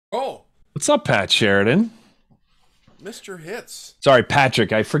Oh, What's up, Pat Sheridan? Mr. Hits. Sorry,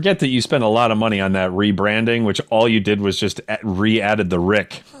 Patrick. I forget that you spent a lot of money on that rebranding, which all you did was just re-added the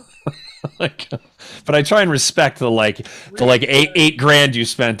Rick. like, but I try and respect the eight grand you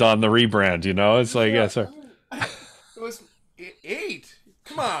spent on the rebrand. You know, it's like, yeah, Yeah, sir. I mean, it was eight.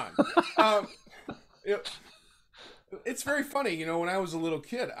 Come on. Um, it, it's very funny, when I was a little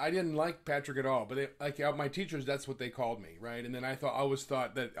kid, I didn't like Patrick at all, but my teachers, that's what they called me, right? And then always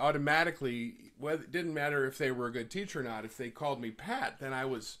thought that automatically, whether it didn't matter if they were a good teacher or not, if they called me Pat, then I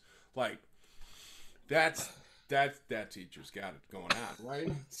was like, that's that teacher's got it going on,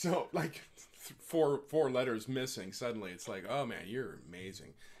 right? So like four letters missing, suddenly it's like, oh man, you're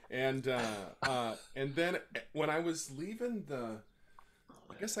amazing. And then when I was leaving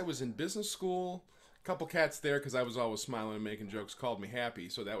I guess I was in business school. A couple cats there because I was always smiling and making jokes called me Happy,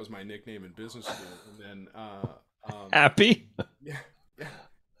 so that was my nickname in business school. And then Happy. yeah, yeah.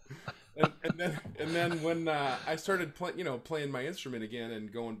 And then when I started playing my instrument again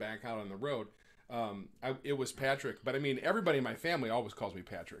and going back out on the road, it was Patrick. But I mean, everybody in my family always calls me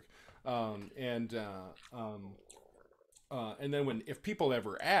Patrick. And then if people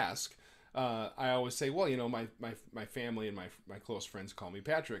ever ask, I always say, well, my family and my close friends call me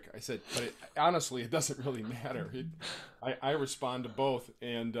Patrick. I said, but honestly, it doesn't really matter. I respond to both,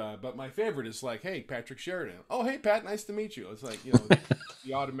 but my favorite is like, hey, Patrick Sheridan. Oh, hey, Pat, nice to meet you. It's like,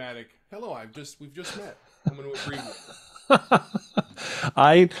 the automatic, hello, we've just met. I'm going to agree with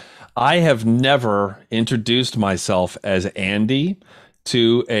I I have never introduced myself as Andy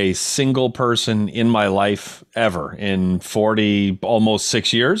to a single person in my life ever in 40 almost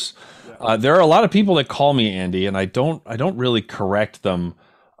 6 years. you. Yeah. There are a lot of people that call me Andy, and I don't really correct them.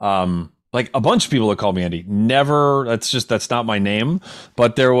 Like a bunch of people that call me Andy. Never. That's not my name.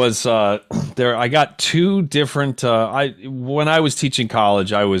 But there was there. I got two different. I When I was teaching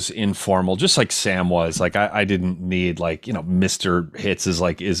college, I was informal, just like Sam was. Like I didn't need Mister Hits is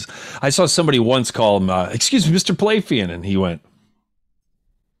like is. I saw somebody once call him, excuse me, Mister Playfian, and he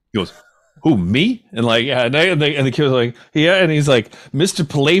goes, who, me? And like, yeah, and the kid was like, yeah, and he's like, Mr.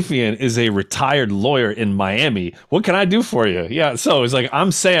 Palafian is a retired lawyer in Miami. What can I do for you? Yeah, so it's like,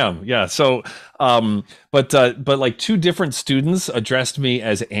 I'm Sam. Yeah, so, but like two different students addressed me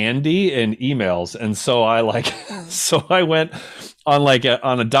as Andy in emails, and so I like, so I went on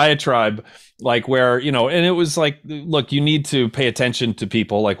on a diatribe like where and it was like, look, you need to pay attention to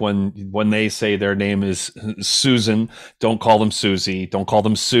people, like when they say their name is Susan, don't call them Susie, don't call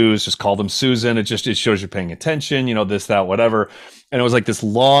them Suze, just call them Susan. It shows you're paying attention, this, that, whatever. And it was like this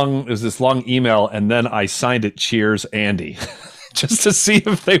long email, and then I signed it, cheers, Andy. Just to see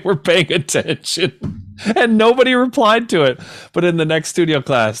if they were paying attention, and nobody replied to it. But in the next studio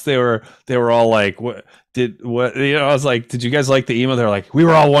class, they were all like, what I was like, did you guys like the email? They're like, we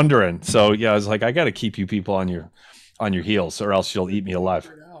were all wondering. So yeah, I was like, I got to keep you people on your heels, or else you'll eat me alive.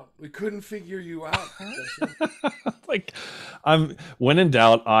 We couldn't figure you out. Like, when in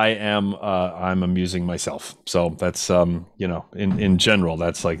doubt, I'm amusing myself. So that's in general,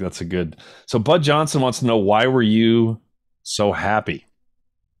 that's a good. So Bud Johnson wants to know, why were you so happy?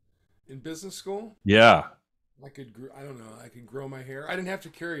 In business school, Yeah. I don't know, I could grow my hair. I didn't have to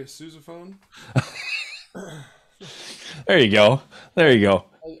carry a sousaphone. There you go. There you go.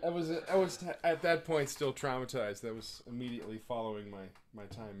 I was at that point still traumatized. That was immediately following my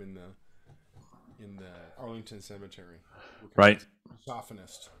time in the Arlington Cemetery. Kind Right. of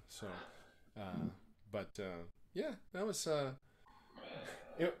sophanist. So, uh, yeah, that was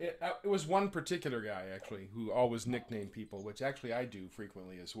it was one particular guy actually who always nicknamed people, which actually I do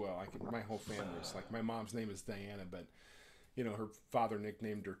frequently as well. My whole family is like, my mom's name is Diana, but her father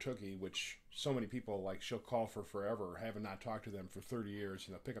nicknamed her Tookie, which so many people, like, she'll call for forever, having not talked to them for 30 years.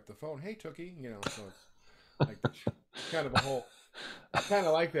 Pick up the phone, hey Tookie, so it's like kind of a whole. I kind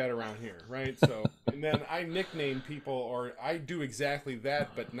of like that around here, right? So, and then I nickname people, or I do exactly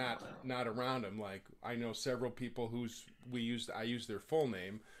that, but not around them. Like, I know several people I use their full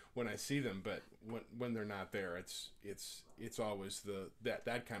name when I see them, but when they're not there, it's always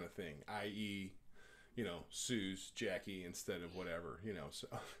that kind of thing, i.e., Sue's Jackie instead of whatever, so,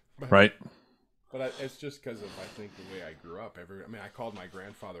 but, Right. it's just because of, I think, the way I grew up. I called my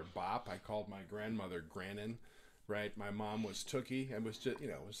grandfather Bop. I called my grandmother Grannon, right? My mom was Tookie. And was just, it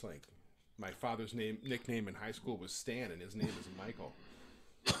was like, my father's nickname in high school was Stan, and his name is Michael,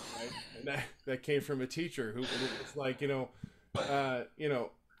 right? And that came from a teacher who was like,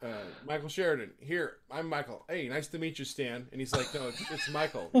 Michael Sheridan, here, I'm Michael. Hey, nice to meet you, Stan. And he's like, no, it's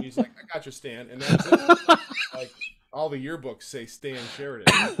Michael. And he's like, I got you, Stan. And that's it. Like, all the yearbooks say Stan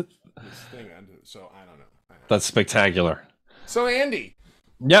Sheridan. This thing, so I don't know. That's spectacular. So, Andy,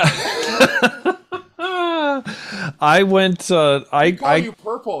 Yeah. I went. We call I you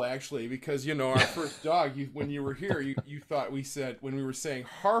Purple actually because you know our first dog. When you were here, you thought we said when we were saying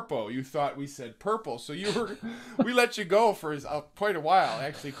Harpo, you thought we said Purple. So we let you go for quite a while,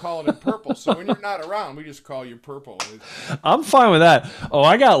 actually calling him Purple. So when you're not around, we just call you Purple. I'm fine with that. Oh,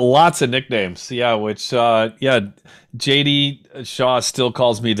 I got lots of nicknames. Yeah, which yeah, JD Shaw still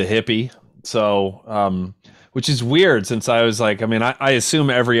calls me the hippie. So which is weird since I was like, I mean, I assume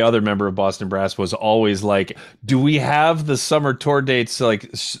every other member of Boston Brass was always like, do we have the summer tour dates like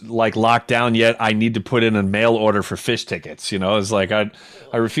locked down yet? I need to put in a mail order for fish tickets. You know, it's like I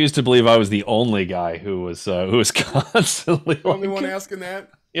refuse to believe I was the only guy who was constantly The only one like, asking that.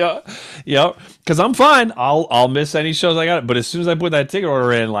 yeah, yeah. Because I'm fine. I'll miss any shows I got. But as soon as I put that ticket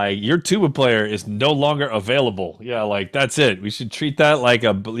order in, like your tuba player is no longer available. Yeah, like that's it. We should treat that like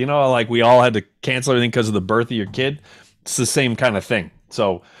like we all had to cancel everything because of the birth of your kid. It's the same kind of thing.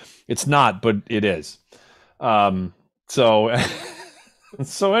 So it's not, but it is. So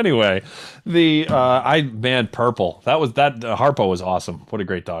so anyway, the I man purple. That Harpo was awesome. What a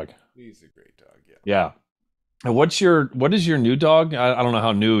great dog. He's a great dog. Yeah. Yeah. And what is your new dog? I don't know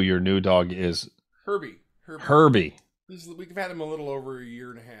how new your new dog is. Herbie. Herbie. Herbie. We've had him a little over a year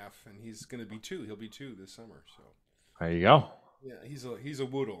and a half, and he's going to be 2. He'll be 2 this summer. So There you go. yeah, he's a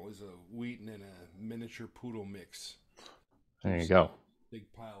Woodle. He's a Wheaton and a miniature poodle mix. There you go.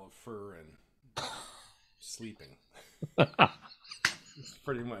 Big pile of fur and sleeping. It's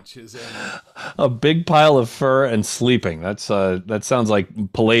pretty much his end. A big pile of fur and sleeping. That sounds like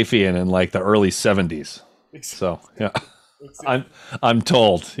Palafian in like the early 70s. So, yeah. I'm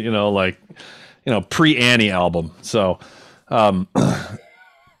told, pre-Annie album. So, by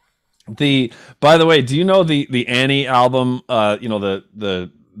the way, do you know the Annie album,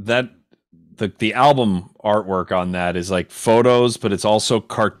 the album artwork on that is like photos, but it's also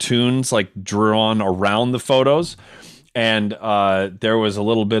cartoons like drawn around the photos. And there was a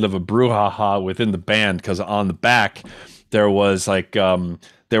little bit of a brouhaha within the band because on the back there was like coming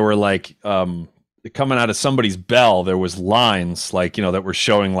out of somebody's bell. There was lines like that were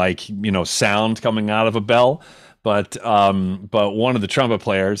showing like sound coming out of a bell. But one of the trumpet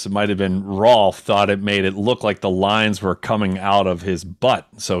players, it might have been Rolf, thought it made it look like the lines were coming out of his butt.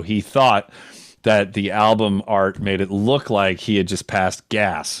 So he thought that the album art made it look like he had just passed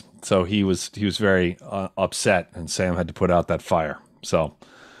gas. So he was very upset, and Sam had to put out that fire. So,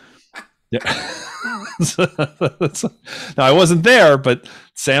 yeah. Now I wasn't there, but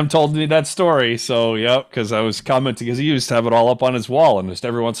Sam told me that story. So yeah, because I was commenting because he used to have it all up on his wall, and just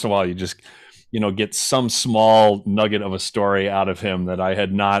every once in a while you just get some small nugget of a story out of him that I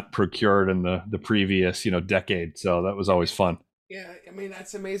had not procured in the previous decade. So that was always fun. Yeah, I mean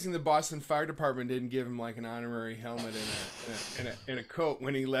that's amazing. The Boston Fire Department didn't give him like an honorary helmet and a coat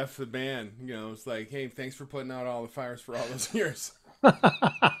when he left the band. It's like, hey, thanks for putting out all the fires for all those years.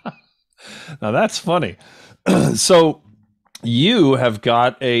 Now that's funny. So you have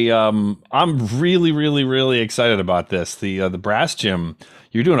got I'm really, really, really excited about this. The Brass Gym.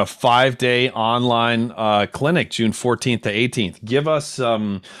 You're doing a 5-day online clinic, June 14th to 18th. Give us,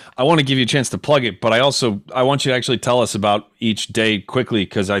 I want to give you a chance to plug it, but I want you to actually tell us about each day quickly,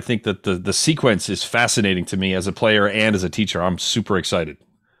 because I think that the sequence is fascinating to me as a player and as a teacher. I'm super excited.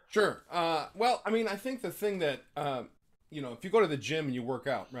 Sure. Well, I mean, I think the thing that, if you go to the gym and you work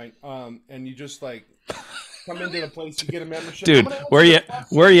out, right, and you just like come into the place, you get a membership. Dude,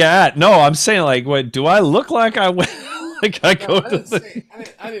 where you at? No, I'm saying like, what, do I look like I went? I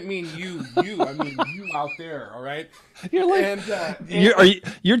didn't mean you. I mean you out there. All right. You're like,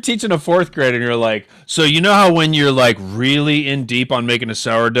 you're teaching a 4th grade, and you're like, so how when you're like really in deep on making a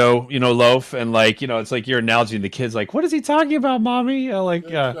sourdough, loaf, and like it's like your analogy, and the kid's like, what is he talking about, mommy? Like,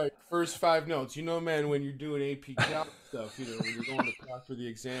 yeah. Like first 5 notes. Man, when you're doing AP Calc stuff, when you're going to Proctor the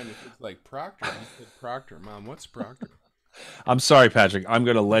exam, it's like Proctor. I said Proctor, Mom. What's Proctor? I'm sorry, Patrick. I'm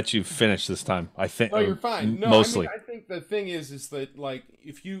going to let you finish this time. I think. No, you're fine. No, mostly. I think the thing is that like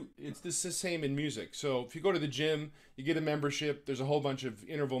it's the same in music. So if you go to the gym, you get a membership. There's a whole bunch of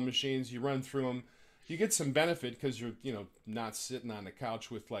interval machines. You run through them. You get some benefit because you're not sitting on the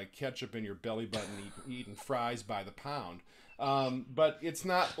couch with like ketchup in your belly button eating fries by the pound. But it's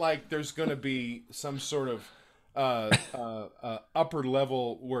not like there's going to be some sort of upper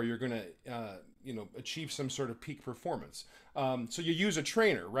level where you're going to achieve some sort of peak performance. So you use a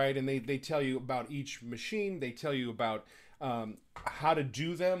trainer, right? And they tell you about each machine. They tell you about how to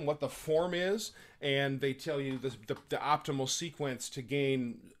do them, what the form is, and they tell you the optimal sequence to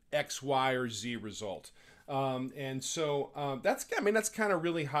gain X, Y, or Z result. And so that's kind of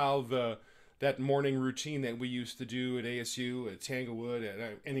really how the that morning routine that we used to do at ASU, at Tanglewood,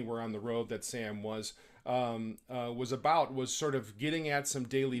 at anywhere on the road that Sam was sort of getting at some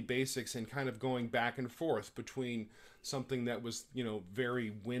daily basics and kind of going back and forth between something that was,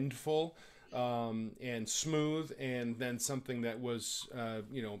 very windful and smooth, and then something that was,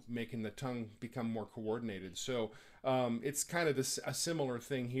 making the tongue become more coordinated. So it's kind of a similar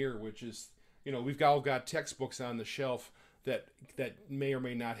thing here, which is, we've all got textbooks on the shelf that may or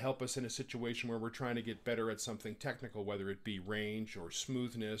may not help us in a situation where we're trying to get better at something technical, whether it be range or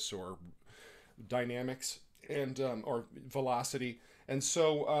smoothness or dynamics and or velocity. And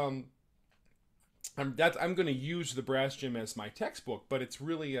so I'm going to use the Brass Gym as my textbook, but it's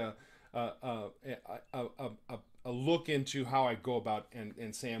really a look into how I go about,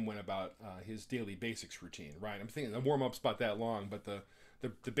 and Sam went about his daily basics routine, right? I'm thinking the warm-up's about that long, but the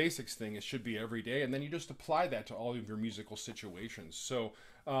basics thing, it should be every day, and then you just apply that to all of your musical situations. So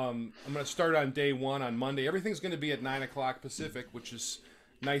I'm going to start on day one on Monday. Everything's going to be at 9 o'clock Pacific, which is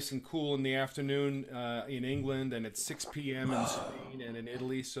nice and cool in the afternoon in England, and it's 6 p.m. in Spain and in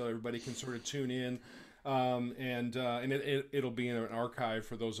Italy, so everybody can sort of tune in. And it'll be in an archive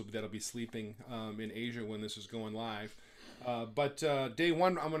for those that'll be sleeping in Asia when this is going live. But day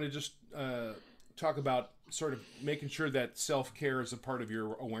one, I'm going to just talk about sort of making sure that self-care is a part of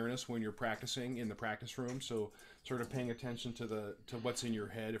your awareness when you're practicing in the practice room. So sort of paying attention to what's in your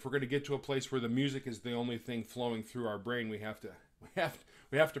head. If we're going to get to a place where the music is the only thing flowing through our brain, we have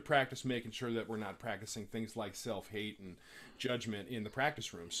to practice making sure that we're not practicing things like self-hate and judgment in the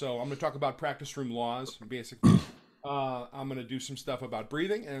practice room. So I'm going to talk about practice room laws, basically. I'm going to do some stuff about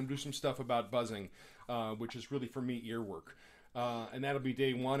breathing, and do some stuff about buzzing, which is really, for me, ear work. And that'll be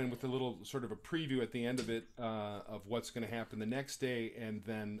day one, and with a little sort of a preview at the end of it of what's going to happen the next day, and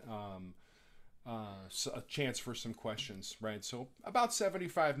then a chance for some questions, right? So about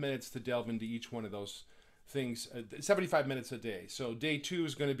 75 minutes to delve into each one of those things, 75 minutes a day. So day two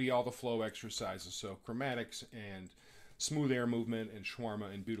is going to be all the flow exercises, so chromatics and smooth air movement and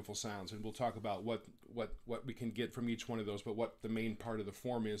shawarma and beautiful sounds, and we'll talk about what we can get from each one of those, but what the main part of the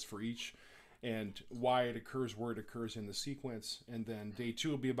form is for each, and why it occurs, where it occurs in the sequence. And then day two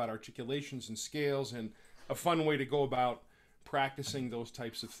will be about articulations and scales, and a fun way to go about practicing those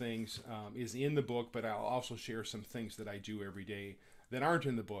types of things is in the book, but I'll also share some things that I do every day that aren't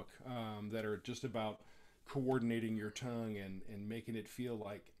in the book, that are just about coordinating your tongue and making it feel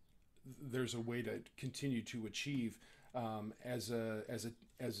like there's a way to continue to achieve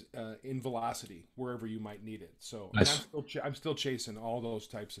in velocity wherever you might need it. So nice. I'm still chasing all those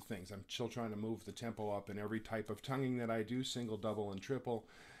types of things. I'm still trying to move the tempo up in every type of tonguing that I do, single, double, and triple.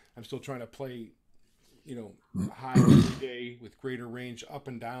 I'm still trying to play, high every day with greater range, up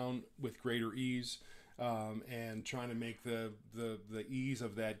and down with greater ease, and trying to make the ease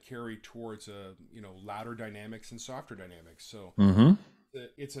of that carry towards louder dynamics and softer dynamics. So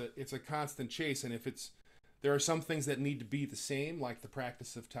it's a constant chase, and there are some things that need to be the same, like the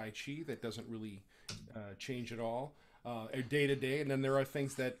practice of Tai Chi, that doesn't really change at all day to day, and then there are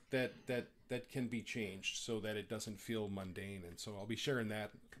things that can be changed so that it doesn't feel mundane. And so I'll be sharing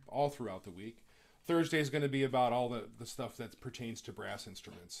that all throughout the week. Thursday is going to be about all the stuff that pertains to brass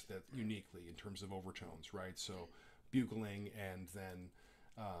instruments, that uniquely in terms of overtones, right? So bugling, and then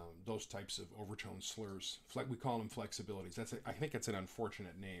those types of overtone slurs. We call them flexibilities. I think it's an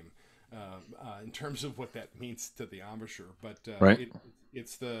unfortunate name in terms of what that means to the embouchure, but right.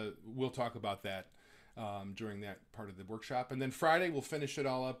 We'll talk about that during that part of the workshop. And then Friday we'll finish it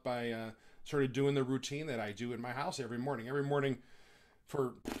all up by sort of doing the routine that I do in my house every morning ever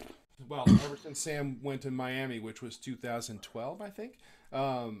since Sam went to Miami, which was 2012, I think.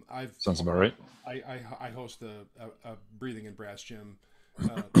 Sounds about right. I host a breathing and brass gym.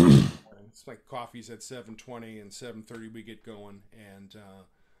 It's like coffees at 7:20, and 7:30 we get going, and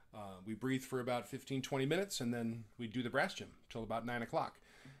we breathe for about 15-20 minutes, and then we do the brass gym till about 9 o'clock.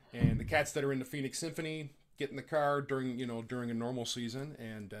 And the cats that are in the Phoenix Symphony get in the car during a normal season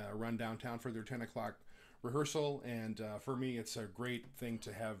and run downtown for their 10 o'clock rehearsal. And for me, it's a great thing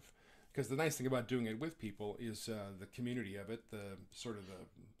to have, because the nice thing about doing it with people is the community of it, the sort of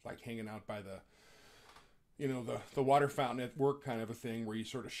like hanging out by the water fountain at work kind of a thing, where you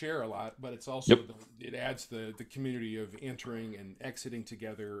sort of share a lot, but it's also it adds the community of entering and exiting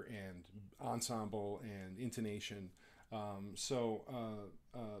together, and ensemble and intonation. So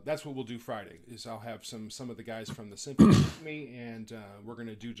that's what we'll do Friday. Is I'll have some of the guys from the symphony with me, and we're going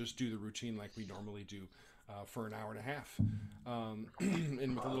to do the routine like we normally do for an hour and a half,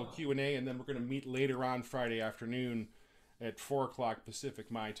 and with a little Q&A, and then we're going to meet later on Friday afternoon at 4 o'clock Pacific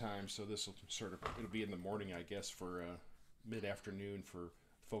my time. So this will it'll be in the morning, I guess, for mid-afternoon for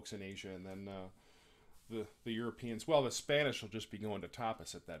folks in Asia, and then the Europeans. Well, the Spanish will just be going to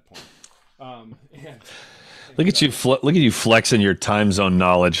tapas at that point. Look at you! Look at you flexing your time zone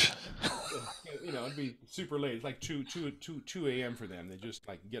knowledge. You know, it'd be super late. It's like 2 a.m. for them. They're just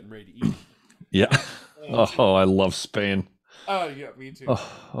like getting ready to eat. Yeah. Oh, I love Spain. Oh, yeah, me too.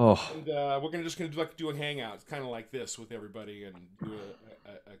 Oh. And we're just gonna do a hangout, kind of like this, with everybody, and do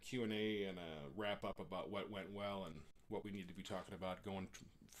a Q&A and a wrap up about what went well and what we need to be talking about going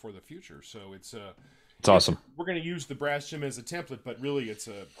for the future. So it's awesome. We're gonna use the brass gym as a template, but really it's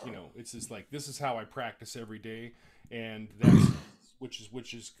it's just like, this is how I practice every day, and that's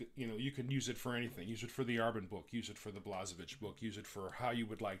which is you can use it for anything. Use it for the Arbin book. Use it for the Blazevich book. Use it for how you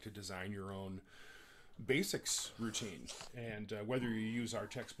would like to design your own basics routine, and whether you use our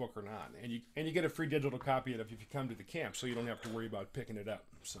textbook or not, and you get a free digital copy of it if you come to the camp, so you don't have to worry about picking it up.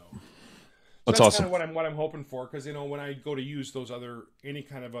 So that's awesome. Kind of what I'm hoping for, because when I go to use those any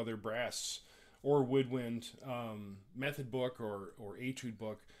kind of other brass or woodwind method book or etude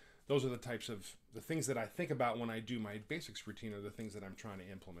book, those are the things that I think about when I do my basics routine, are the things that I'm trying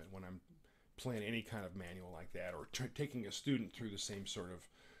to implement when I'm playing any kind of manual like that, or taking a student through the same sort of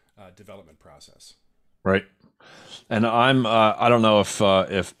development process. Right. And I don't know if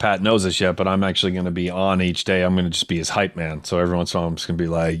Pat knows this yet, but I'm actually going to be on each day. I'm going to just be his hype man. So every once in a while I'm just going to be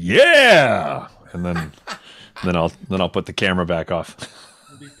like, yeah. And then I'll put the camera back off.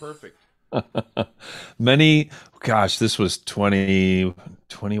 It'd be perfect. This was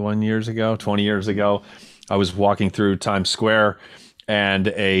 21 years ago, 20 years ago. I was walking through Times Square, and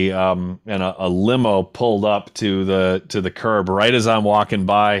a limo pulled up to the curb right as I'm walking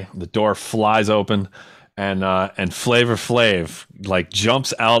by. The door flies open, and Flavor Flav like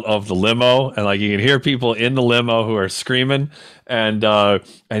jumps out of the limo, and like you can hear people in the limo who are screaming, and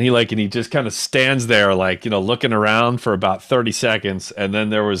he just kind of stands there like looking around for about 30 seconds, and then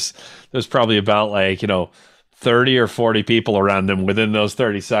there's probably about 30 or 40 people around him within those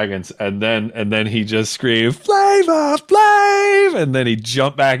 30 seconds. And then he just screamed, Flavor Flav! And then he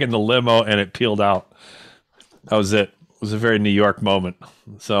jumped back in the limo and it peeled out. That was it. It was a very New York moment.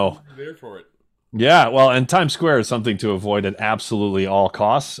 So there for it. Yeah. Well, and Times Square is something to avoid at absolutely all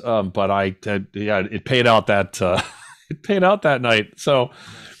costs. But it paid out that night. So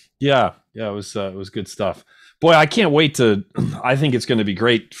yeah, it was good stuff. Boy, I can't wait I think it's going to be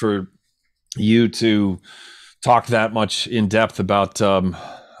great for you to talk that much in depth about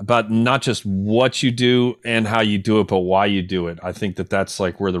not just what you do and how you do it, but why you do it. I think that's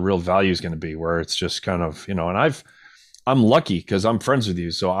like where the real value is going to be, where it's just kind of, and I'm lucky because I'm friends with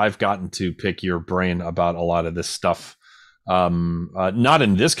you. So I've gotten to pick your brain about a lot of this stuff. Not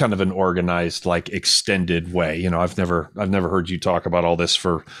in this kind of an organized, like extended way. I've never heard you talk about all this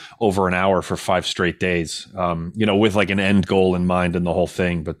for over an hour for 5 straight days, with like an end goal in mind and the whole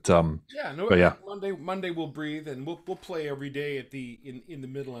thing. But Monday we'll breathe, and we'll play every day in the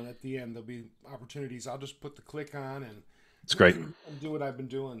middle, and at the end there'll be opportunities. I'll just put the click on and it's great and do what I've been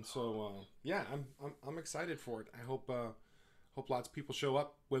doing. So I'm excited for it. I hope lots of people show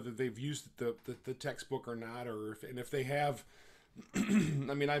up, whether they've used the textbook or not, or if they have.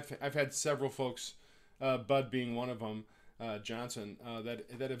 I mean, I've had several folks, Bud being one of them, Johnson,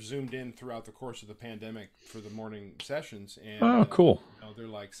 that have zoomed in throughout the course of the pandemic for the morning sessions. And cool. They're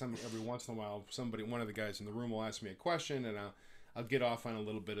like, every once in a while, one of the guys in the room will ask me a question, and I'll get off on a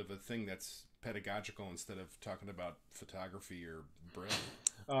little bit of a thing that's pedagogical instead of talking about photography or bread,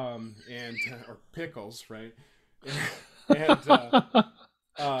 or pickles, right? And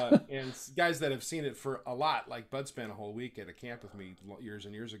guys that have seen it for a lot, like Bud spent a whole week at a camp with me years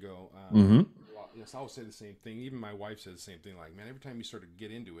and years ago. Yes, I always say the same thing. Even my wife says the same thing. Like, man, every time you sort of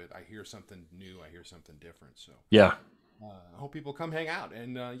get into it, I hear something new. I hear something different. So yeah, I hope people come hang out,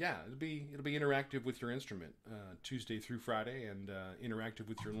 and it'll be interactive with your instrument Tuesday through Friday, and interactive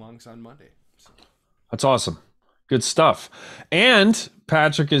with your lungs on Monday. So. That's awesome. Good stuff. And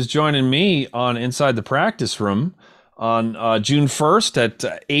Patrick is joining me on Inside the Practice Room on June 1st at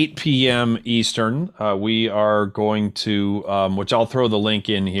 8 p.m. Eastern. We are going to, which I'll throw the link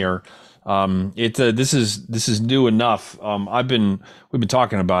in here. This is new enough. We've been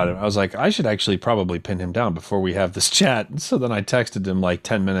talking about it. I was like, I should actually probably pin him down before we have this chat. So then I texted him like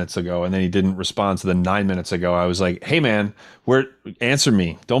 10 minutes ago, and then he didn't respond. So then 9 minutes ago, I was like, hey man, answer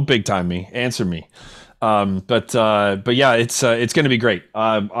me. Don't big time me. Answer me. But yeah, it's going to be great.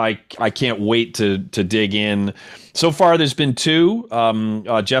 I can't wait to dig in. So far, there's been 2,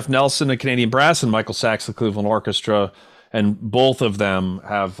 Jeff Nelson, the Canadian Brass, and Michael Sachs, the Cleveland Orchestra. And both of them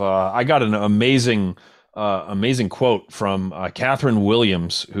have, I got an amazing amazing quote from Catherine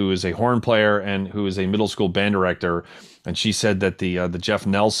Williams, who is a horn player and who is a middle school band director. And she said that the Jeff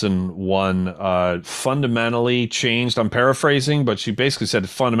Nelson one fundamentally changed. I'm paraphrasing, but she basically said it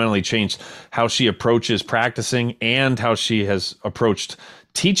fundamentally changed how she approaches practicing and how she has approached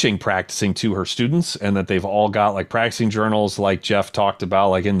teaching practicing to her students, and that they've all got like practicing journals like Jeff talked about,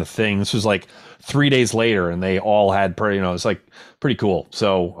 like in the thing. This was like 3 days later, and they all had pretty, it's like pretty cool.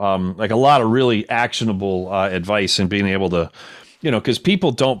 So like a lot of really actionable advice, and being able to, because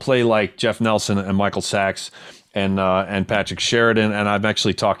people don't play like Jeff Nelson and Michael Sachs and Patrick Sheridan. And I'm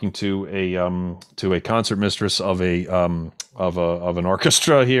actually talking to a concert mistress of an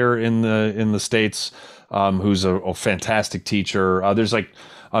orchestra here in the States, who's a fantastic teacher. There's going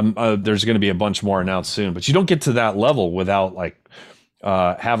to be a bunch more announced soon, but you don't get to that level without like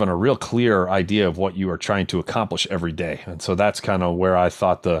having a real clear idea of what you are trying to accomplish every day. And so that's kind of where I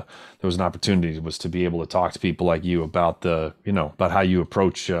thought there was an opportunity, was to be able to talk to people like you about about how you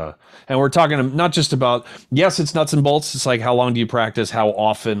approach, and we're talking not just about, yes, it's nuts and bolts. It's like, how long do you practice? How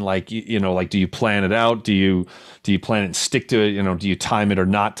often? Like, do you plan it out? Do you plan it and stick to it? Do you time it or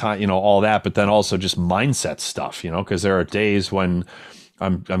not time, all that, but then also just mindset stuff, because there are days when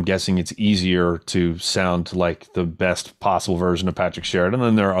I'm guessing it's easier to sound like the best possible version of Patrick Sheridan. And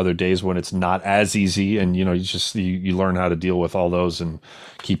then there are other days when it's not as easy, and you learn how to deal with all those and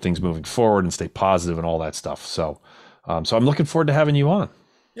keep things moving forward and stay positive and all that stuff. So so I'm looking forward to having you on.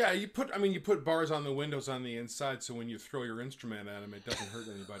 Yeah, you put bars on the windows on the inside, so when you throw your instrument at them, it doesn't hurt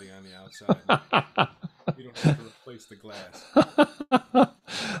anybody on the outside. You don't have to replace the glass.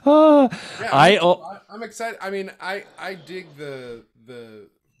 I'm excited. I mean, I dig the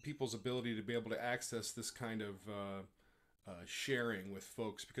people's ability to be able to access this kind of sharing with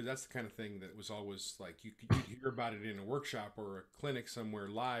folks, because that's the kind of thing that was always like, you'd hear about it in a workshop or a clinic somewhere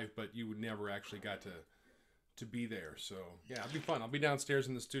live, but you would never actually got to be there. So yeah, it'll be fun. I'll be downstairs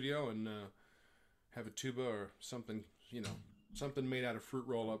in the studio and have a tuba or something, something made out of fruit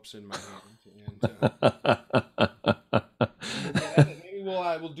roll-ups in my hand, and maybe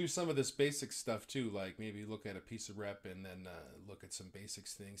we'll do some of this basic stuff too, like maybe look at a piece of rep and then look at some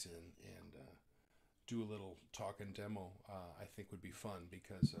basics things and do a little talk and demo. I think would be fun,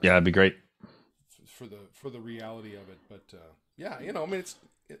 because yeah, it'd be great for the reality of it. But yeah, I mean,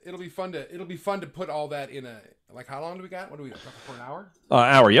 it'll be fun to put all that in a, like, how long do we got? What do we got? For an hour?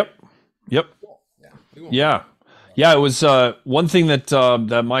 Hour. Yep. Cool. Yeah. It was one thing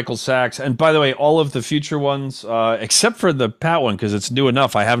that Michael Sachs, and by the way, all of the future ones, except for the Pat one, because it's new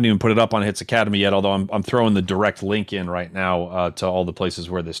enough, I haven't even put it up on Hits Academy yet. Although I'm throwing the direct link in right now to all the places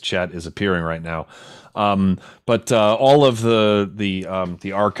where this chat is appearing right now. But all of the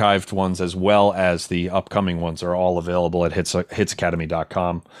archived ones, as well as the upcoming ones, are all available at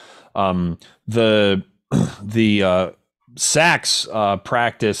hitsacademy.com. The Sachs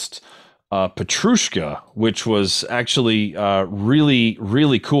practiced Petrushka, which was actually really,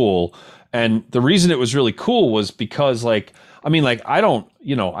 really cool. And the reason it was really cool was because, like, I mean, like, I don't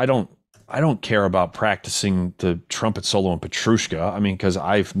care about practicing the trumpet solo in Petrushka. I mean, because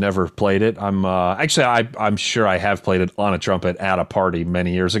I've never played it. I'm sure I have played it on a trumpet at a party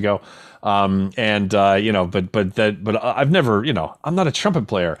many years ago. But I've never, I'm not a trumpet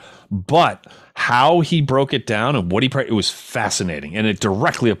player, but how he broke it down and what it was fascinating, and it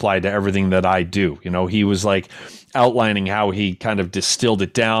directly applied to everything that I do. He was like outlining how he kind of distilled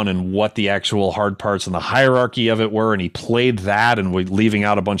it down and what the actual hard parts and the hierarchy of it were, and he played that and leaving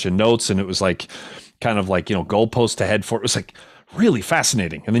out a bunch of notes, and it was like kind of like, goalpost to head for. It was like really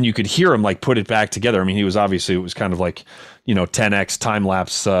fascinating. And then you could hear him like put it back together. I mean, it was kind of like 10x time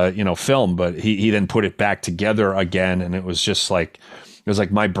lapse film, but he then put it back together again, and it was just like, it was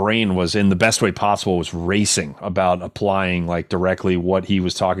like my brain was, in the best way possible, was racing about applying like directly what he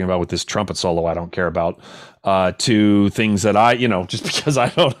was talking about with this trumpet solo I don't care about to things that I, just because I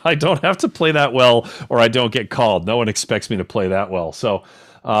don't have to play that well, or I don't get called. No one expects me to play that well. So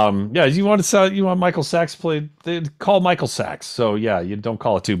yeah, you want Michael Sachs they call Michael Sachs. So yeah, you don't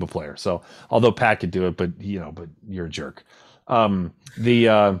call a tuba player. So although Pat could do it, but you're a jerk.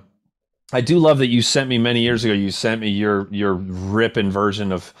 I do love that you sent me many years ago. You sent me your ripping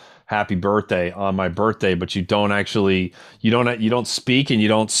version of Happy Birthday on my birthday, but you don't speak and you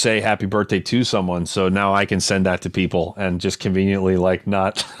don't say Happy Birthday to someone. So now I can send that to people and just conveniently like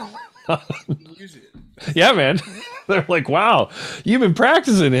not. Use it. Yeah, man. They're like, wow, you've been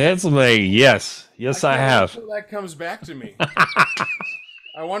practicing it. I'm like, yes, I have. That comes back to me.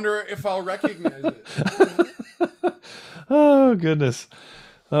 I wonder if I'll recognize it. Oh goodness.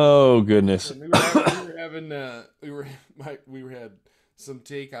 We had some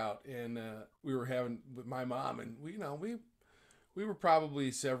takeout, and we were having with my mom, and we were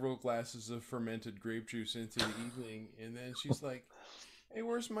probably several glasses of fermented grape juice into the evening, and then she's like, "Hey,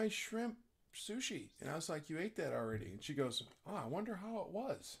 where's my shrimp sushi?" And I was like, "You ate that already." And she goes, "Oh, I wonder how it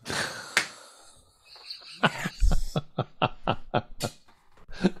was."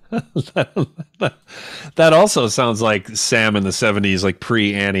 I was like, yes. That also sounds like Sam in the 70s, like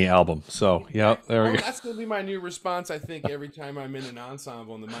pre-Annie album. So, yeah, there we go. That's gonna be my new response. I think every time I'm in an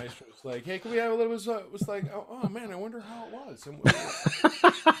ensemble and the maestro's like, "Hey, can we have a little?" It was like, "Oh man, I wonder how it was."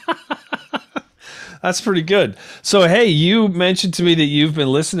 That's pretty good. So, hey, you mentioned to me that you've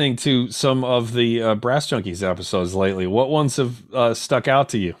been listening to some of the Brass Junkies episodes lately. What ones have stuck out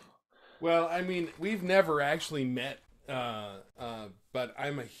to you? Well, I mean, we've never actually met, but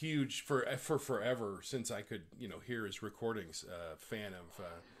I'm a huge for forever since I could hear his recordings. Fan of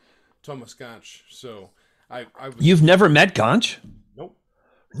Thomas Ganch. So I was You've never met Ganch? nope.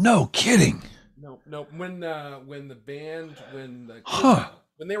 No kidding. No, no. When the band Huh.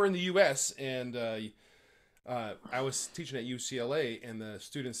 when they were in the U.S. and I was teaching at UCLA, and the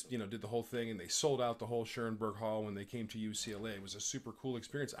students did the whole thing, and they sold out the whole Schoenberg Hall when they came to UCLA. It was a super cool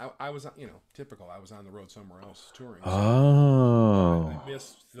experience. I was typical. I was on the road somewhere else touring. So Oh. I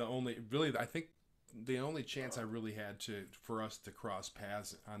missed the only really I think the only chance I really had for us to cross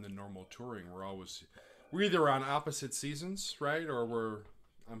paths on the normal touring. We're either on opposite seasons, right, or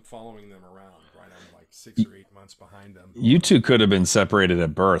I'm following them around, right? I'm like 6 or 8 months behind them. You two could have been separated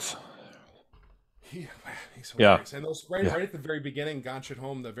at birth. Yeah, he's Yeah. hilarious. And those Yeah. right at the very beginning, Gauntlet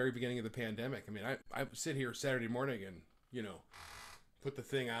home, the very beginning of the pandemic. I mean, I sit here Saturday morning and put the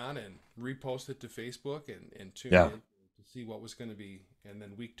thing on and repost it to Facebook and tune Yeah. in to see what was going to be. And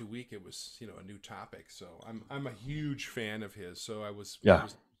then week to week, it was a new topic. So I'm a huge fan of his. So I Yeah.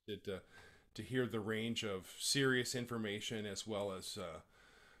 was interested to hear the range of serious information as well as the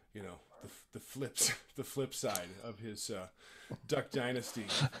the flip side of his Duck Dynasty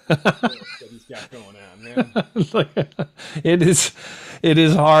that he's got going on, man. It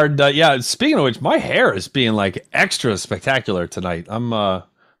is hard. Yeah. Speaking of which, my hair is being like extra spectacular tonight.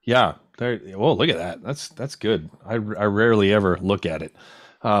 Yeah. There. Whoa, look at that. That's good. I rarely ever look at it.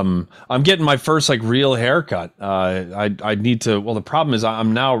 I'm getting my first like real haircut. I need to. Well, the problem is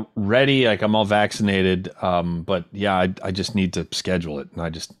I'm now ready. Like I'm all vaccinated. But yeah, I just need to schedule it, and I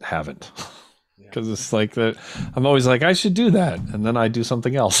just haven't. Because it's like that. I'm always like I should do that, and then I do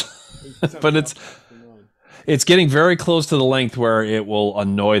something else. But it's getting very close to the length where it will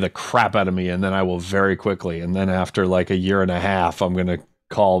annoy the crap out of me, and then I will very quickly. And then after like a year and a half, I'm gonna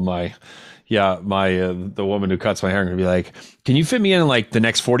call my the woman who cuts my hair and gonna be like, "Can you fit me in like the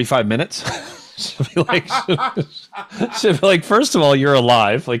next 45 minutes?" she'll be like, first of all, you're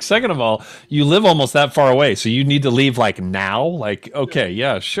alive. Like, second of all, you live almost that far away, so you need to leave like now. Like, okay,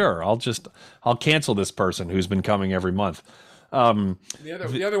 yeah, sure. I'll cancel this person who's been coming every month.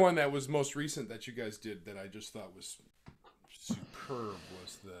 The other one that was most recent that you guys did that I just thought was superb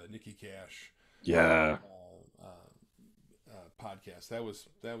was the Nikki Cash Yeah, podcast. That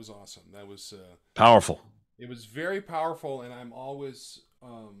was awesome. That was powerful. It was very powerful, and I'm always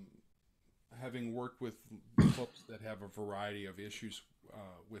having worked with folks that have a variety of issues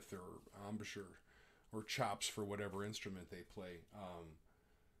with their embouchure or chops for whatever instrument they play.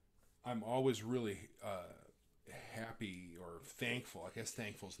 I'm always really happy or thankful. I guess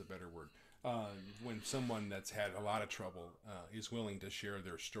thankful is the better word. When someone that's had a lot of trouble is willing to share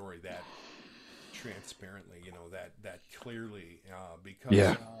their story that transparently, that clearly,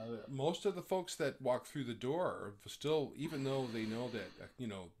 because most of the folks that walk through the door are still, even though they know that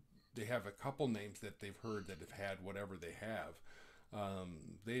they have a couple names that they've heard that have had whatever they have,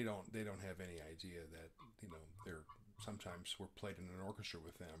 they don't have any idea that they're sometimes were played in an orchestra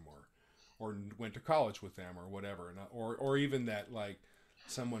with them or went to college with them or whatever, or even that like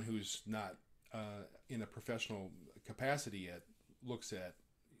someone who's not in a professional capacity yet looks at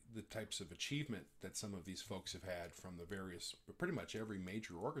the types of achievement that some of these folks have had from the various, pretty much every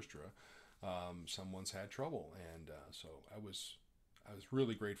major orchestra. Someone's had trouble, and so I was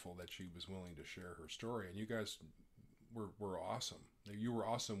really grateful that she was willing to share her story, and you guys were awesome. You were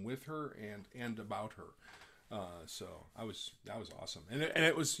awesome with her and about her. So that was awesome, and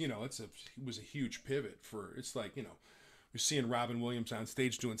it was it was a huge pivot for, it's like we're seeing Robin Williams on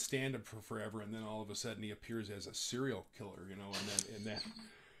stage doing stand up for forever, and then all of a sudden he appears as a serial killer, and then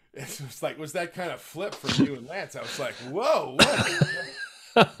it was like, was that kind of flip from you and Lance? I was like, whoa,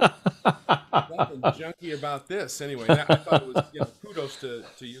 what? Nothing junky about this. Anyway, I thought it was kudos to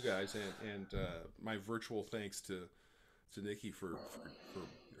you guys, and my virtual thanks to Nikki for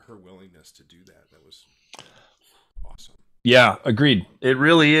her willingness to do that. That was awesome. Yeah, agreed. It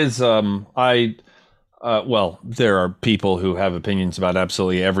really is. Well, there are people who have opinions about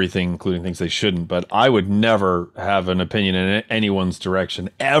absolutely everything, including things they shouldn't, but I would never have an opinion in anyone's direction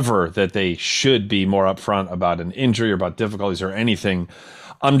ever that they should be more upfront about an injury or about difficulties or anything.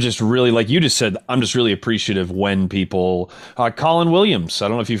 I'm just really, like you just said, I'm just really appreciative when people, Colin Williams, I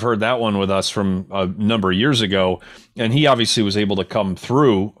don't know if you've heard that one with us from a number of years ago, and he obviously was able to come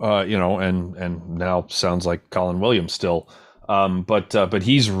through, and now sounds like Colin Williams still. But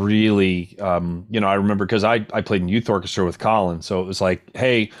he's really, I remember because I played in youth orchestra with Colin, so it was like,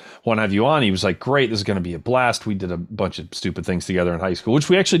 hey, want to have you on? He was like, great, this is going to be a blast. We did a bunch of stupid things together in high school, which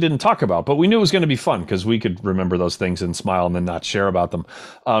we actually didn't talk about, but we knew it was going to be fun because we could remember those things and smile and then not share about them.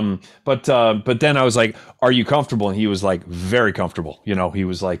 But then I was like, are you comfortable? And he was like, very comfortable. He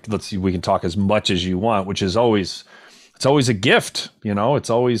was like, let's see, we can talk as much as you want, which is always it's always a gift. It's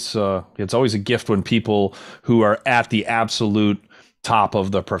always a gift when people who are at the absolute top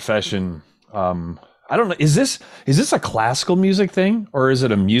of the profession. I don't know. Is this a classical music thing, or is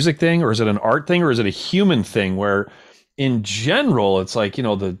it a music thing, or is it an art thing, or is it a human thing? Where in general, it's like,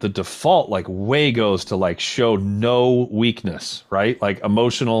 the default like way goes to like show no weakness, right? Like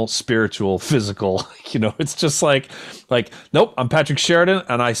emotional, spiritual, physical. It's just like nope, I'm Patrick Sheridan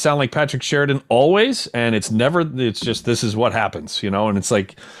and I sound like Patrick Sheridan always, and it's just this is what happens, and it's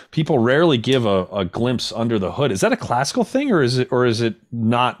like people rarely give a glimpse under the hood. Is that a classical thing, or is it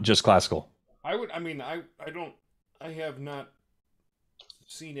not just classical? I don't, I have not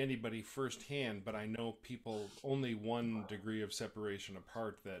seen anybody firsthand, but I know people only one degree of separation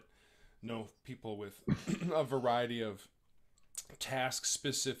apart that know people with a variety of task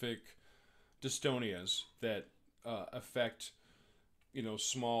specific dystonias that affect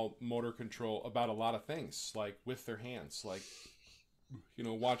small motor control about a lot of things, like with their hands, like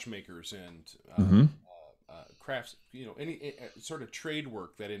watchmakers and Hmm. crafts, any sort of trade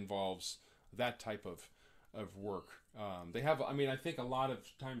work that involves that type of work. They have, I think a lot of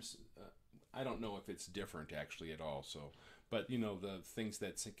times, I don't know if it's different actually at all. So, but the things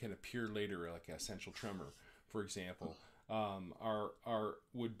that can appear later, like essential tremor, for example, are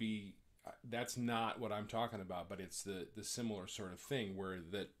would be. That's not what I'm talking about, but it's the similar sort of thing where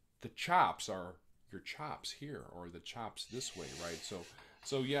the chops are your chops here or the chops this way, right?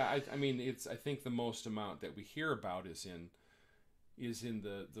 So yeah, I think the most amount that we hear about is in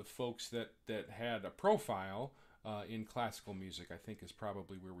the folks that had a profile in classical music. I think is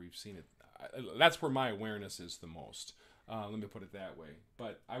probably where we've seen it. That's where my awareness is the most. Let me put it that way.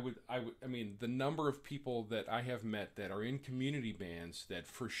 But the number of people that I have met that are in community bands that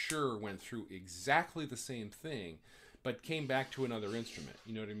for sure went through exactly the same thing, but came back to another instrument.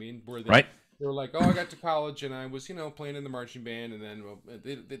 You know what I mean? Where Right. they were like, oh, I got to college and I was, playing in the marching band, and then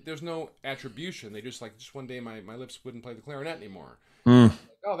there's no attribution. They just one day my lips wouldn't play the clarinet anymore. Mm.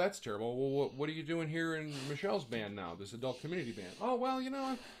 Oh, that's terrible. Well, what are you doing here in Michelle's band now, this adult community band? Oh, well,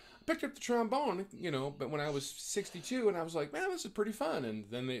 I picked up the trombone, but when I was 62, and I was like, man, this is pretty fun. And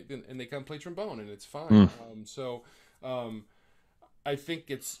then they come play trombone, and it's fine. Mm. Um, I think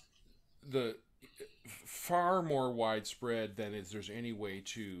it's the far more widespread than there's any way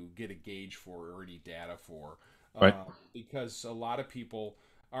to get a gauge for or any data for, Right. because a lot of people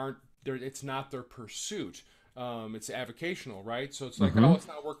aren't there. It's not their pursuit. It's avocational, right? So it's like, Hmm. oh, it's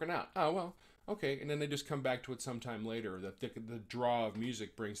not working out. Oh well, okay, and then they just come back to it sometime later. That the draw of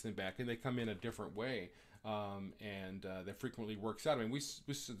music brings them back, and they come in a different way, and that frequently works out. We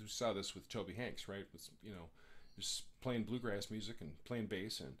saw this with Toby Hanks, right? With, just playing bluegrass music and playing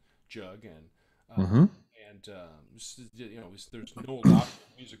bass and jug Hmm. there's no lot of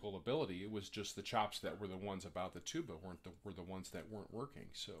musical ability. It was just the chops that were the ones about the tuba were the ones that weren't working.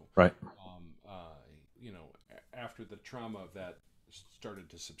 So, Right. um, uh, after the trauma of that started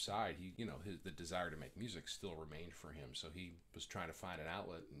to subside, the desire to make music still remained for him. So he was trying to find an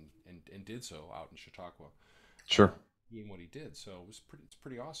outlet and did so out in Chautauqua, Sure. doing what he did. So it's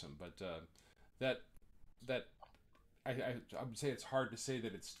pretty awesome. But that that I would say it's hard to say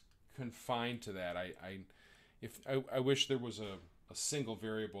that it's confined to that. I wish there was a single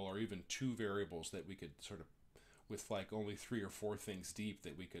variable or even two variables that we could sort of, with like only three or four things deep,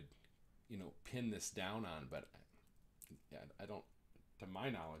 that we could pin this down on. But yeah, I don't, to my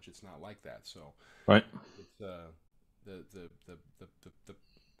knowledge, it's not like that. So Right. it's the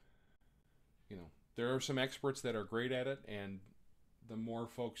there are some experts that are great at it, and the more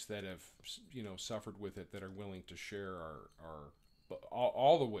folks that have suffered with it that are willing to share are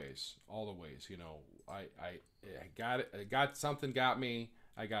all the ways, I got it, I got something, got me,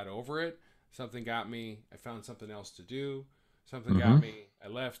 I got over it, something got me, I found something else to do, something Hmm. got me, I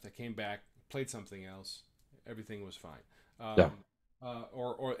left, I came back, played something else, everything was fine. Yeah.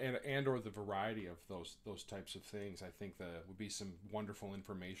 Or the variety of those types of things. I think that would be some wonderful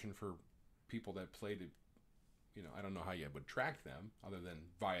information for people that played it. I don't know how you would track them other than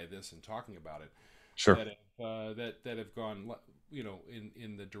via this and talking about it. Sure. That have gone,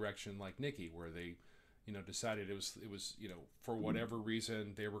 in the direction like Nikki, where they, decided it was for whatever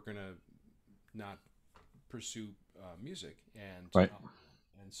reason they were gonna not pursue music, Right.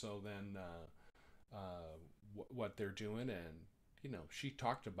 and so then what they're doing, and she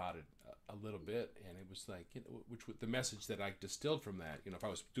talked about it a little bit, and it was like, which the message that I distilled from that, if I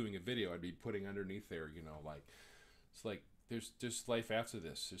was doing a video, I'd be putting underneath there, like it's like there's life after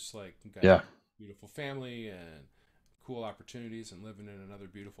this. It's like you got Yeah. a beautiful family and cool opportunities and living in another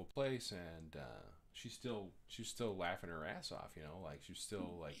beautiful place, and she's still laughing her ass off, like she's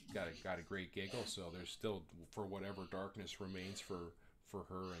still like got a great giggle. So there's still, for whatever darkness remains for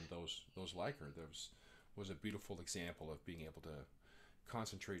her and those like her, there was a beautiful example of being able to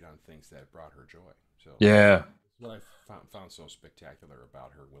concentrate on things that brought her joy. So Yeah. what I found so spectacular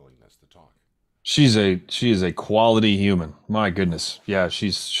about her willingness to talk. She is a quality human. My goodness. Yeah,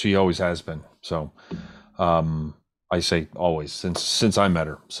 she always has been. So, um, I say always since I met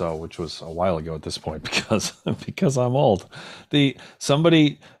her. So, which was a while ago at this point because because I'm old. The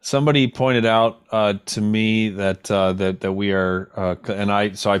somebody pointed out to me that we are and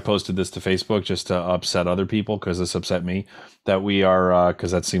I posted this to Facebook just to upset other people because this upset me, that we are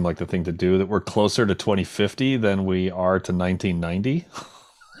because that seemed like the thing to do, that we're closer to 2050 than we are to 1990.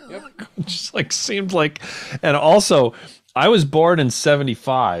 Yep. Just like seemed like, and also I was born in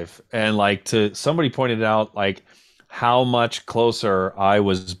 75, and like, to somebody pointed out like how much closer I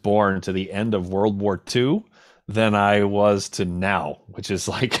was born to the end of World War II than I was to now, which is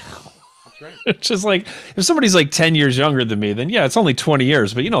like That's right. it's just like, if somebody's like 10 years younger than me, then yeah, it's only 20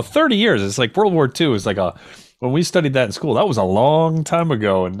 years, but 30 years, it's like World War II is like when we studied that in school, that was a long time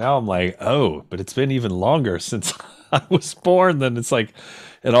ago, and now I'm like, oh, but it's been even longer since I was born. Then it's like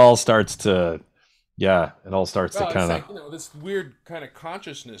it all starts to, yeah, it all starts to Well, it's kind of, like, this weird kind of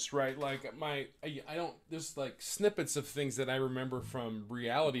consciousness, right? Like I don't, there's like snippets of things that I remember from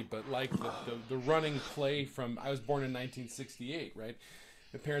reality, but like the running play from, I was born in 1968, right?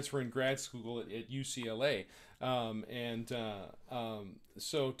 My parents were in grad school at UCLA,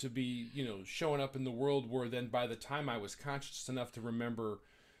 so to be, showing up in the world where then by the time I was conscious enough to remember,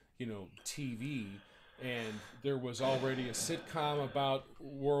 TV, and there was already a sitcom about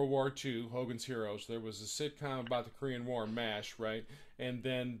World War II, Hogan's Heroes. There was a sitcom about the Korean War, MASH, right? And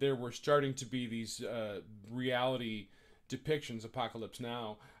then there were starting to be these reality depictions, Apocalypse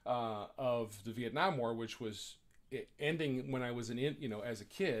Now, of the Vietnam War, which was ending when I was as a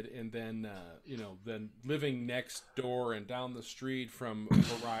kid, and then then living next door and down the street from a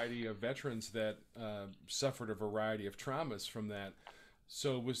variety of veterans that suffered a variety of traumas from that.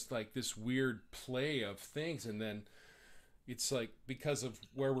 So it was like this weird play of things, and then it's like, because of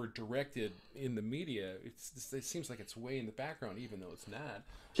where we're directed in the media, it seems like it's way in the background, even though it's not.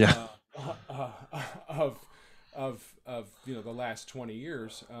 yeah. Of the last 20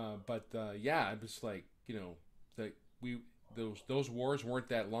 years, but yeah, it was like, that those wars weren't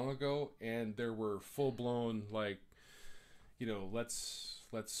that long ago, and there were full blown, like, let's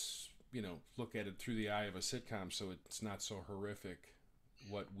look at it through the eye of a sitcom, so it's not so horrific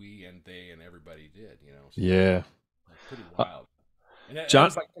what we and they and everybody did, so, Yeah. pretty wild. And that John,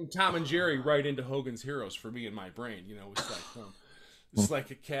 was like from Tom and Jerry right into Hogan's Heroes for me in my brain. It's like, it's like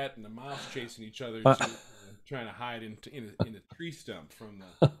a cat and a mouse chasing each other, trying to hide in a tree stump from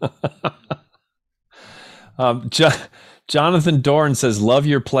the. Jonathan Dorn says, "Love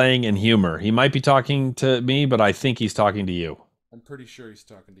your playing and humor." He might be talking to me, but I think he's talking to you. I'm pretty sure he's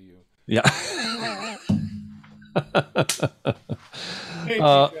talking to you. Yeah. Thank you,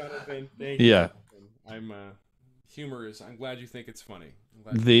 Jonathan. Thank you. Yeah. I'm humorous. I'm glad you think it's funny.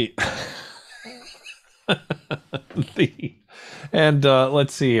 The and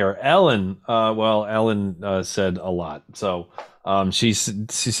let's see here. Ellen. Ellen said a lot. So she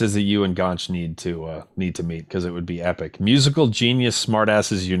says that you and Gonch need to meet because it would be epic. Musical genius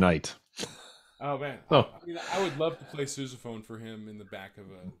smartasses unite. Oh man, Oh. I would love to play sousaphone for him in the back of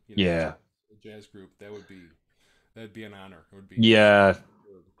a Yeah. a jazz group. That'd be an honor. It would be. Yeah.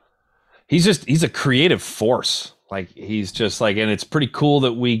 He's a creative force. Like, he's just like, and it's pretty cool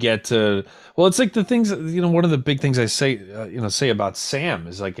that we get to, well, it's like the things, one of the big things I say about Sam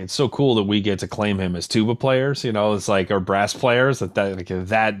is like, it's so cool that we get to claim him as tuba players, it's like, or brass players,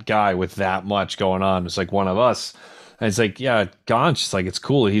 that guy with that much going on is like one of us. And it's like, yeah, Gonch, it's like, it's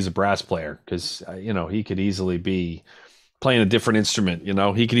cool that he's a brass player because, he could easily be playing a different instrument.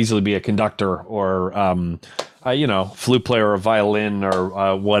 He could easily be a conductor or flute player or violin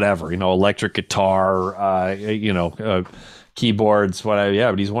or whatever, electric guitar, keyboards, whatever.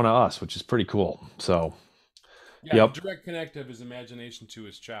 Yeah, but he's one of us, which is pretty cool. So, Yeah, yep. the direct connect of his imagination to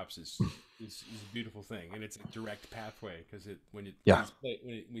his chops is a beautiful thing, and it's a direct pathway because Yeah.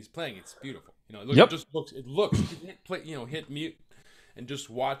 when he's playing, it's beautiful. Yep. It looks. You can hit mute and just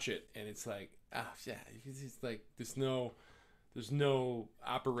watch it, and it's like yeah, it's like there's no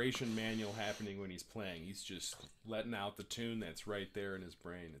operation manual happening when he's playing. He's just letting out the tune that's right there in his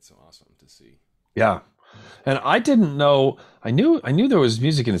brain. It's awesome to see. Yeah. And I didn't know. I knew there was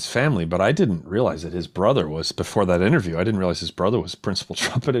music in his family, but I didn't realize that his brother was, before that interview, I didn't realize his brother was principal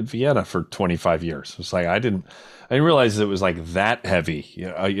trumpet at Vienna for 25 years. It's like I didn't realize it was like that heavy.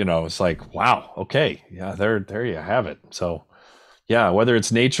 It's like, wow, okay. Yeah, there you have it. So, yeah, whether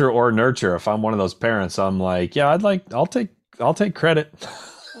it's nature or nurture, if I'm one of those parents, I'm like, yeah, I'll take credit.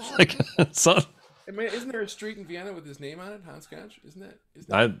 Like, so, I mean, isn't there a street in Vienna with his name on it, Hans Gotch? Isn't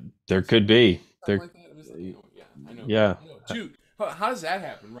that there could be. There, like that? Yeah, I know. yeah. I know. Two. How does that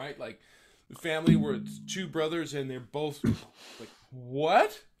happen, right? Like the family where it's two brothers and they're both like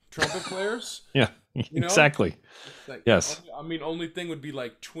what trumpet players? Yeah, exactly. Like, yes. Only thing would be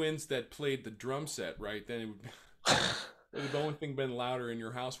like twins that played the drum set, right? Then it would be the only thing been louder in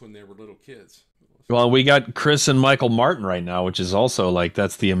your house when they were little kids. Well, we got Chris and Michael Martin right now, which is also like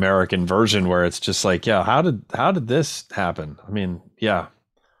that's the American version where it's just like, yeah, how did this happen? I mean, yeah.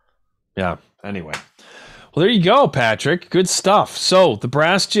 Anyway, well, there you go, Patrick. Good stuff. So the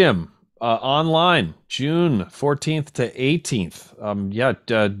Brass Gym online, June 14th to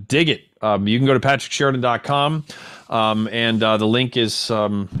 18th. Dig it. You can go to patricksheridan.com, and the link is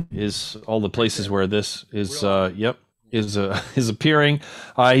all the places where this is. Is appearing.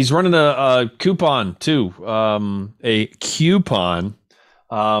 He's running a coupon too. A coupon.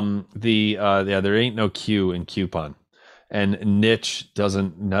 There ain't no Q in coupon. And niche does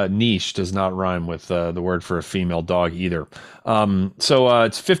not rhyme with the word for a female dog either. So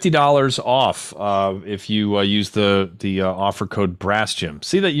it's $50 off if you use the offer code BRASSGYM.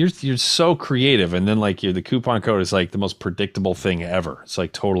 See that you're so creative, and then like the coupon code is like the most predictable thing ever. It's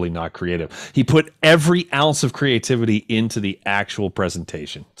like totally not creative. He put every ounce of creativity into the actual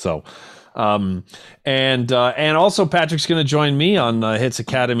presentation. So. And also Patrick's going to join me on Hits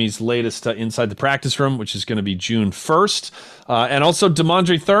Academy's latest Inside the Practice Room, which is going to be June 1st. And also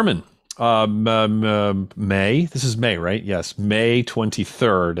Demondre Thurman, May. This is May, right? Yes. May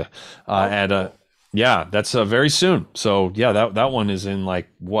 23rd, that's very soon. So yeah, that one is in like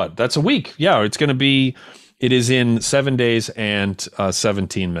what? That's a week. Yeah. It is in 7 days and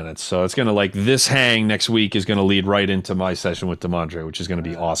 17 minutes. So it's going to like this hang next week is going to lead right into my session with Demondre, which is going to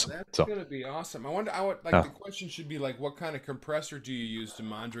be awesome. That's going to be awesome. I wonder the question should be like, what kind of compressor do you use,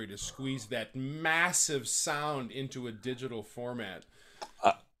 Demondre, to squeeze that massive sound into a digital format?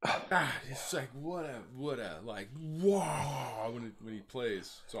 It's like what a like whoa when he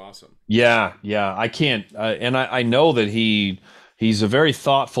plays. It's awesome. Yeah. I can't, and I know that he's a very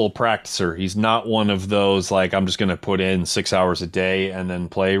thoughtful practicer. He's not one of those like I'm just going to put in 6 hours a day and then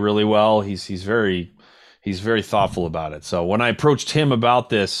play really well. He's very thoughtful about it. So when I approached him about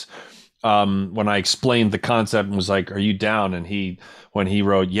this, when I explained the concept and was like, "Are you down?" and when he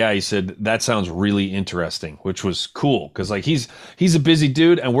wrote, "Yeah," he said, "That sounds really interesting," which was cool because like he's a busy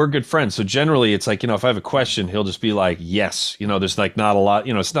dude and we're good friends. So generally, it's like if I have a question, he'll just be like, "Yes." There's like not a lot.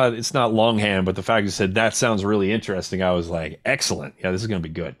 It's not longhand, but the fact he said that sounds really interesting, I was like, "Excellent. Yeah, this is gonna be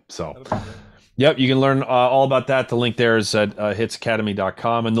good." So. Yep, you can learn all about that. The link there is at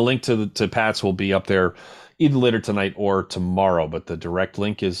hitsacademy.com, and the link to Pat's will be up there either later tonight or tomorrow. But the direct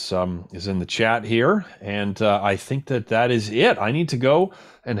link is in the chat here, and I think that is it. I need to go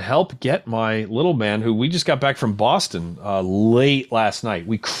and help get my little man, who we just got back from Boston late last night.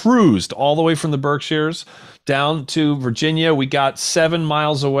 We cruised all the way from the Berkshires down to Virginia. We got 7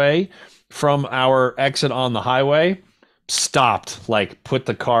 miles away from our exit on the highway. Stopped, like put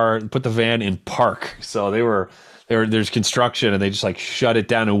the van in park. So there's construction and they just like shut it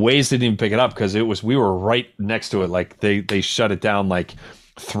down, and Waze didn't even pick it up because we were right next to it. Like they shut it down like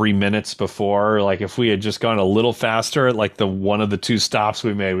 3 minutes before. Like if we had just gone a little faster at like the one of the 2 stops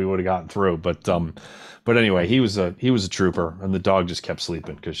we made, we would have gotten through. But anyway, he was a trooper, and the dog just kept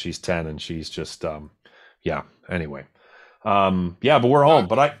sleeping because she's 10 and she's just anyway. But we're home.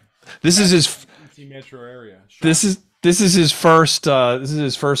 But this is his metro area. This is his first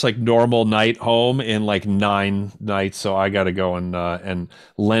like normal night home in like 9 nights, so I got to go and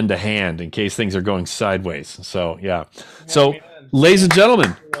lend a hand in case things are going sideways. So yeah. So ladies and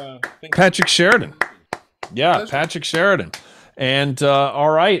gentlemen, Patrick Sheridan. Yeah, Patrick Sheridan. And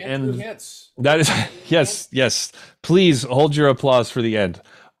all right, and That is yes. Please hold your applause for the end.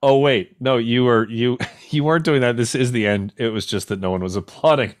 Oh wait, no, you weren't doing that. This is the end. It was just that no one was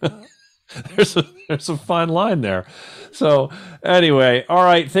applauding. there's a fine line there. So anyway, all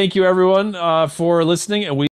right. Thank you everyone for listening, and we.